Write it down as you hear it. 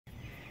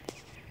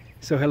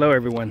So hello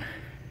everyone.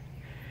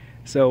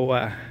 So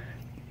I'm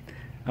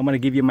going to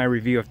give you my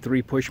review of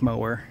 3-push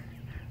mower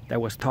that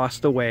was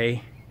tossed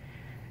away,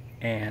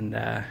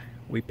 and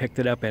we picked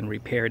it up and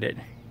repaired it.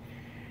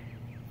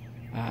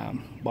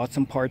 Bought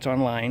some parts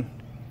online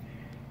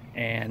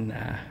and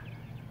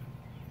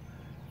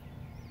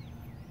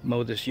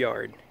mowed this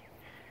yard.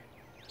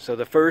 So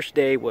the first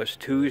day was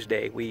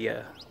Tuesday. We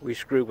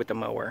screwed with the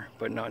mower,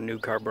 putting on new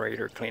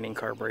carburetor, cleaning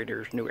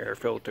carburetors, new air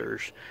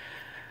filters,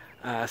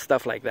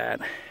 stuff like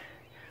that.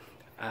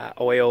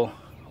 Oil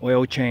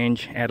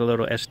change, add a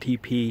little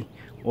STP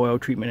oil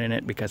treatment in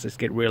it because it's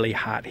get really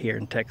hot here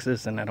in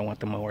Texas and I don't want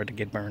the mower to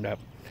get burned up.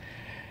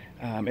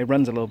 It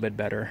runs a little bit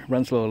better,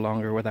 runs a little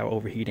longer without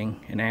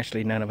overheating, and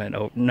actually none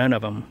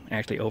of them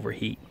actually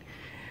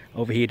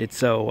overheated.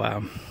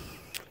 So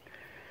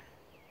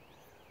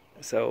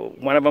so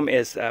one of them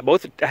is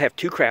both. I have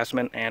 2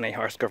 Craftsman and a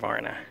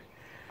Husqvarna.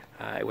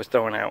 It was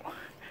thrown out.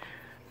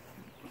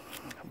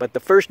 But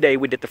the first day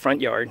we did the front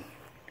yard,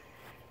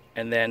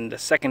 and then the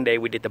second day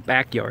we did the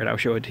backyard. I'll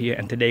show it to you.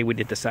 And today we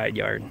did the side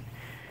yard.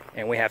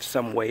 And we have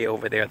some way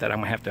over there that I'm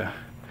gonna have to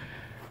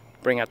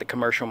bring out the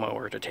commercial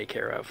mower to take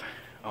care of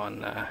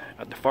on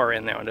at the far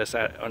end there on the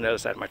other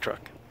side of my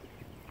truck.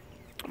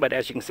 But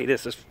as you can see,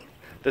 this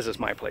is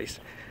my place.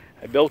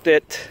 I built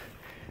it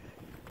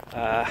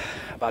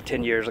about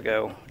 10 years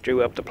ago.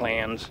 Drew up the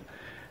plans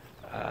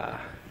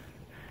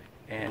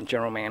and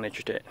general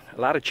managed it.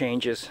 A lot of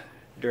changes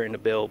during the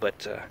build,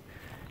 but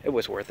it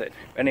was worth it.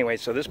 Anyway,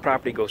 so this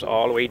property goes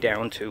all the way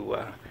down to,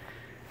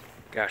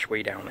 gosh,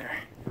 way down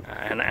there.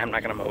 And I'm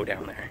not going to mow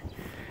down there.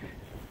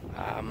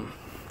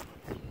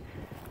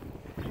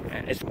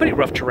 And it's pretty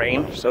rough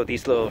terrain, so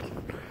this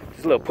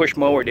little push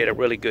mower did a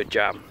really good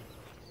job.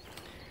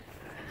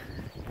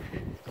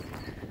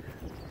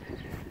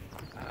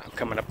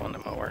 Coming up on the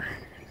mower.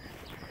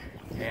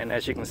 And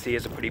as you can see,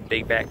 it's a pretty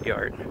big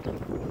backyard.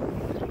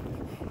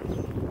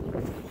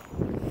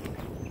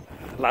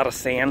 A lot of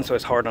sand, so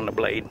it's hard on the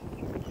blade.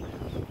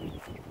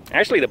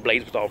 Actually, the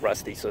blades was all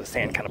rusty, so the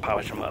sand kind of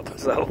polished them up.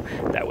 So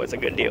that was a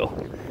good deal.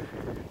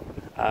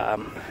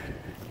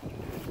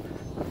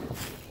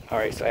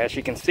 Alright, so as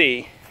you can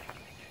see,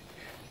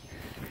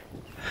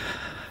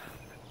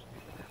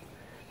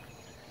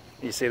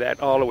 you see that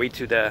all the way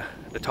to the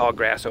tall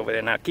grass over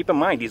there. Now, keep in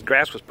mind, these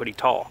grass was pretty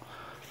tall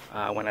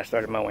when I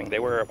started mowing. They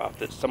were about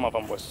this. Some of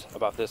them was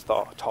about this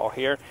tall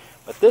here,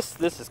 but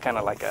this is kind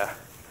of like a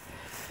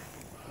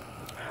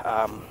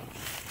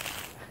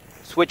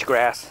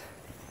switchgrass.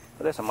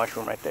 Oh, there's a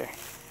mushroom right there.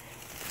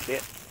 See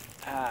it?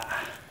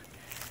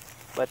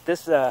 But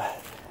this, the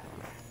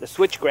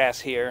switchgrass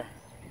here,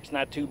 it's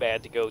not too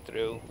bad to go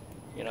through.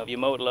 You know, if you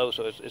mow it low,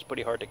 so it's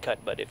pretty hard to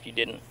cut. But if you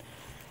didn't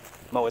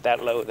mow it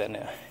that low, then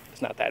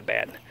it's not that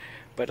bad.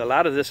 But a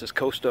lot of this is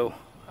coastal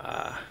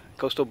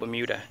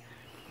Bermuda,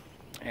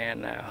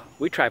 and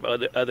we tried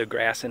other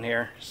grass in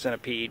here.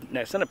 Centipede.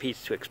 Now,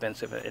 centipede's too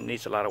expensive. It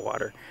needs a lot of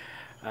water.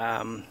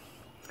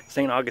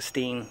 St.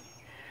 Augustine.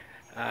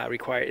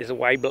 Is a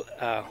wide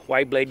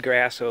blade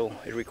grass, so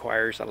it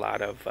requires a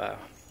lot of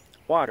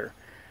water.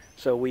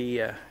 So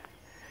we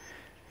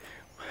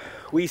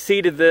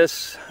seeded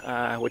this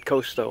with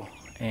coastal,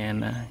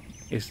 and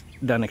it's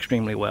done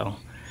extremely well.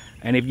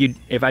 And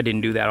if I didn't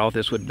do that, all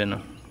this would have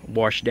been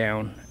washed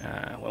down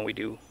when we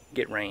do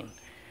get rain.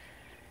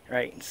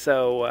 Right.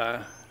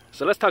 So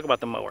so let's talk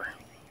about the mower.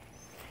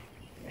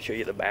 I'll show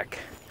you the back.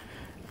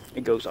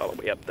 It goes all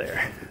the way up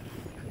there.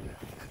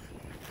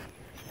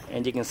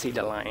 And you can see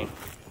the line,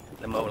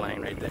 the mow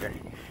line right there.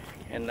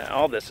 And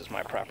all this is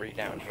my property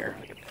down here.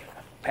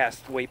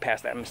 Way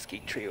past that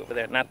mesquite tree over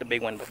there. Not the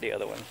big one, but the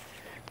other one.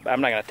 But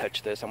I'm not going to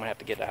touch this. I'm going to have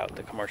to get out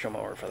the commercial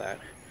mower for that.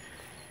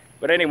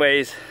 But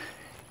anyways,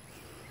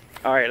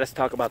 alright, let's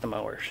talk about the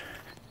mowers.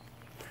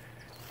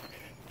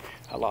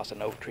 I lost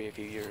an oak tree a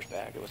few years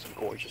back. It was a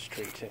gorgeous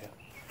tree too.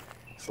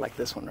 It's like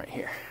this one right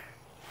here.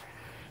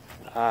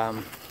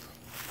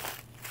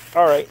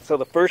 Alright, so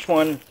the first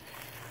one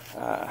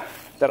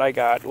that I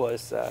got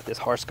was this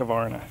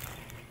Husqvarna,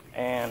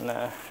 and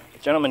the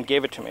gentleman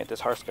gave it to me,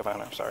 this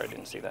Husqvarna. I'm sorry, I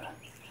didn't see that.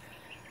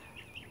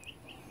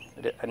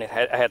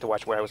 I had to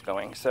watch where I was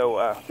going.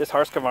 So this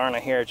Husqvarna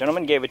here, a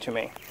gentleman gave it to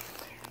me,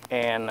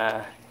 and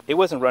it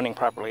wasn't running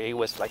properly. It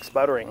was like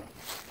sputtering,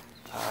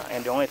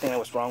 and the only thing that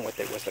was wrong with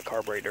it was the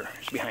carburetor.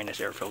 It's behind this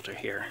air filter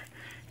here.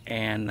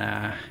 And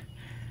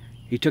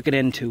he took it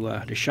into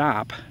the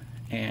shop,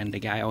 and the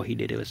guy, all he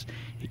did was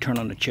he turned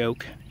on the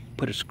choke,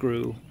 put a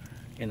screw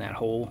in that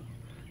hole,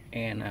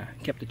 and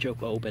kept the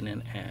choke open,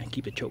 and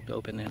keep the choke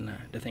open, and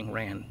the thing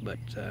ran. But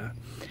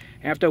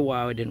after a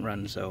while it didn't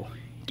run, so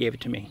he gave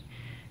it to me,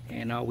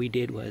 and all we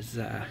did was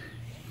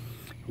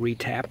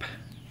re-tap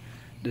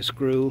the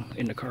screw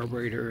in the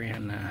carburetor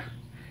and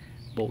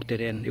bolt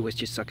it in. It was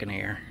just sucking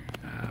air.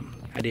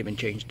 I didn't even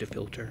change the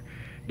filter,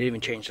 didn't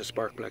even change the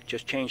spark plug,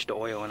 just changed the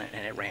oil in it,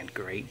 and it ran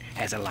great.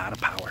 Has a lot of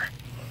power.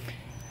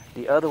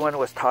 The other one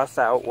was tossed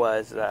out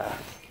was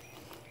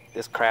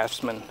this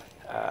Craftsman,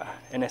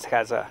 and this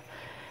has a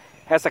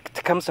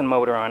Tecumseh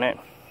motor on it.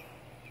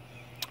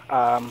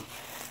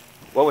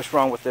 what was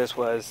wrong with this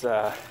was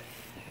the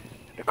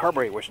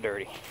carburetor was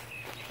dirty.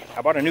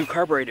 I bought a new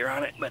carburetor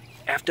on it, but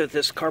after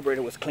this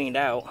carburetor was cleaned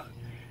out,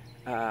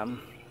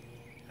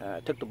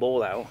 took the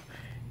bowl out,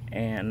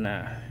 and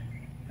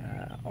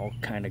all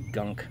kind of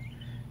gunk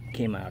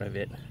came out of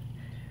it.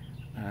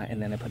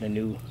 And then I put a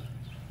new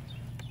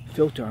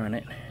filter on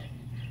it,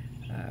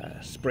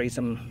 sprayed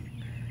some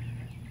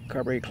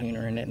carburetor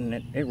cleaner in it, and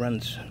it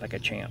runs like a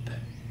champ.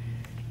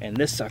 And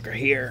this sucker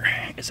here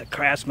is a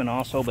Craftsman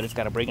also, but it's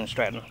got a Briggs and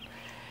Stratton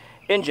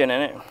engine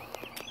in it.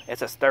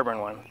 It's a stubborn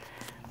one.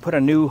 Put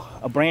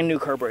a brand new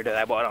carburetor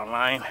that I bought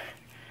online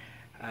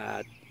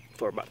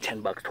for about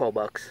 10 bucks, 12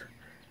 bucks,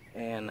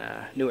 and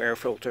new air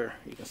filter.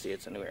 You can see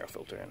it's a new air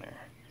filter in there.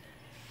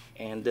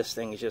 And this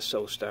thing is just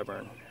so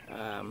stubborn.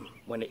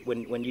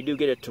 When you do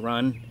get it to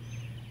run,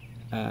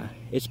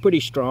 it's pretty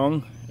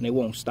strong and it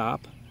won't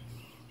stop.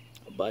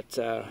 But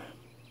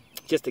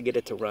just to get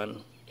it to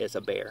run is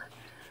a bear.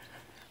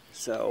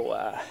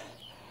 So,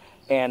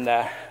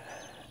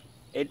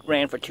 it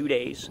ran for 2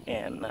 days,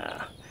 and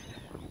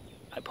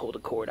I pulled a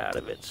cord out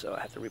of it, so I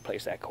have to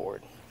replace that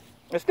cord.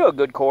 It's still a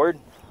good cord.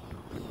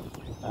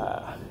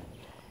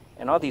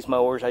 And all these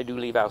mowers I do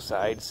leave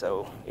outside,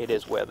 so it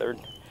is weathered.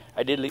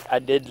 I did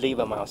leave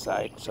them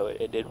outside, so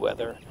it did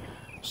weather.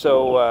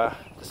 So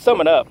to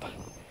sum it up,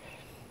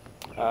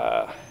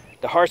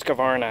 the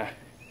Husqvarna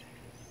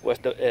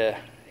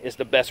is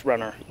the best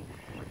runner.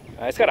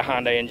 It's got a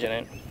Honda engine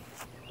in it.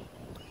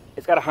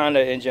 It's got a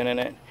Honda engine in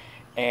it,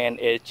 and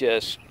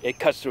it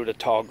cuts through the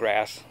tall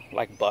grass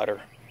like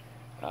butter.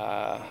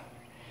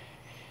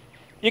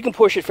 You can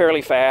push it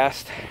fairly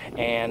fast,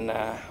 and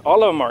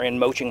all of them are in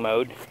mulching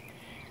mode,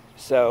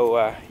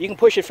 so you can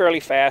push it fairly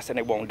fast and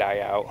it won't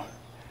die out.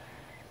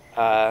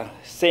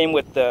 Same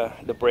with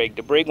the Briggs.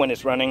 The Briggs, when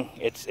it's running,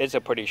 it's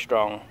a pretty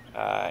strong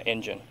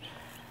engine.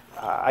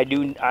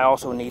 I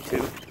also need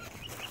to,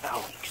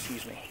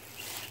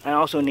 I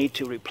also need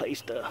to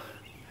replace the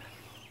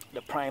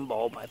prime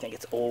bulb. I think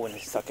it's old and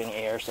it's sucking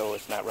air, so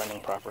it's not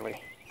running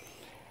properly.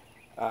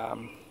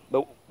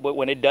 But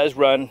when it does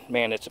run,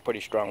 man, it's a pretty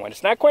strong one.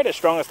 It's not quite as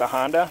strong as the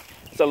Honda.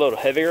 It's a little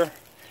heavier.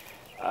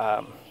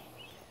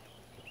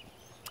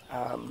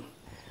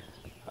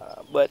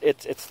 But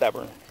it's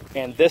stubborn.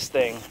 And this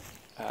thing,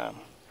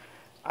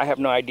 I have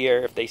no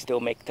idea if they still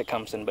make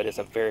Tecumseh, but it's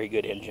a very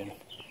good engine.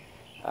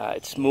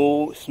 It's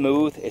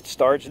smooth. It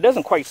starts. It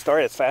doesn't quite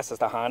start as fast as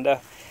the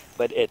Honda,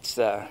 but it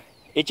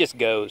just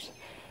goes.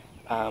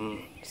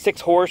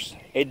 6 horse.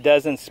 It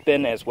doesn't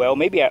spin as well.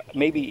 Maybe I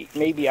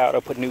ought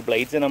to put new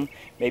blades in them.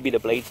 Maybe the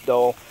blades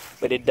dull,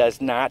 but it does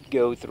not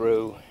go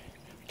through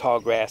tall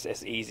grass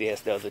as easy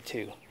as the other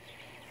two.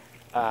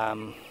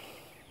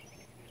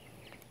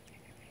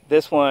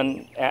 This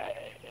one,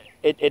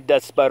 it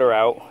does sputter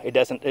out. It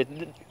doesn't.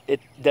 It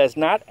does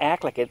not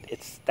act like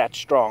it's that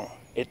strong.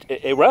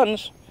 It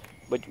runs,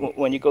 but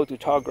when you go through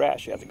tall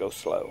grass, you have to go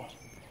slow.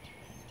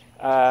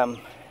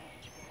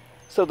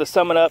 So to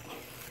sum it up,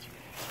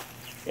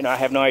 you know, I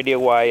have no idea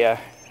why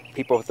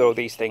people throw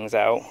these things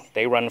out.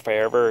 They run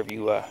forever if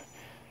you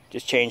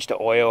just change the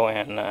oil,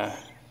 and the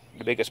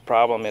biggest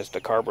problem is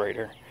the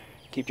carburetor.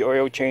 Keep your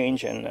oil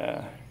change and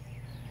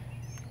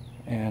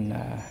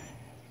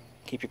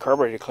keep your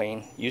carburetor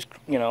clean.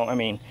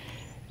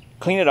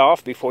 Clean it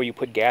off before you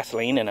put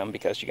gasoline in them,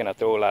 because you're going to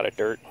throw a lot of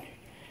dirt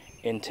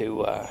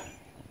into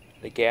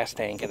the gas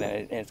tank, and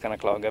then it's going to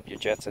clog up your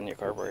jets and your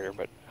carburetor.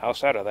 But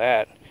outside of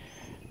that,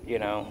 you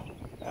know,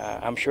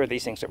 I'm sure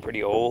these things are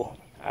pretty old.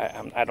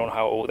 I don't know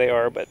how old they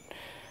are, but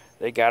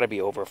they got to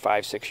be over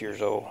 5-6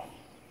 years old.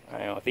 I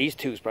know these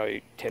two is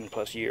probably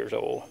 10+ years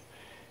old,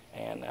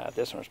 and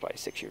this one's probably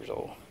 6 years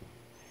old.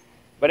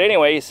 But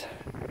anyways,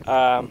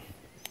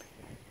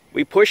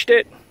 we pushed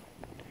it.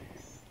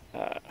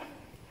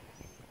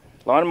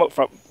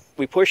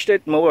 We pushed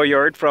it, mow our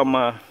yard from.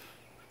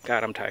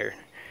 God, I'm tired.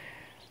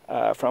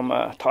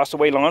 From toss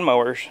away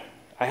lawnmowers.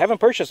 I haven't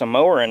purchased a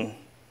mower in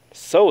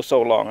so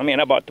long. I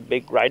mean, I bought the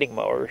big riding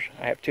mowers.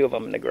 I have 2 of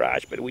them in the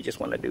garage, but we just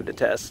want to do the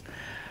test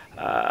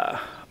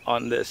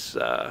on this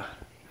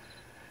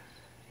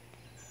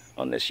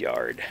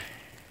yard.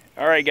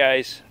 All right,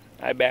 guys,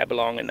 I babble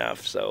long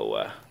enough,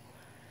 so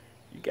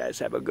you guys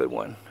have a good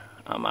one.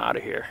 I'm out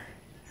of here.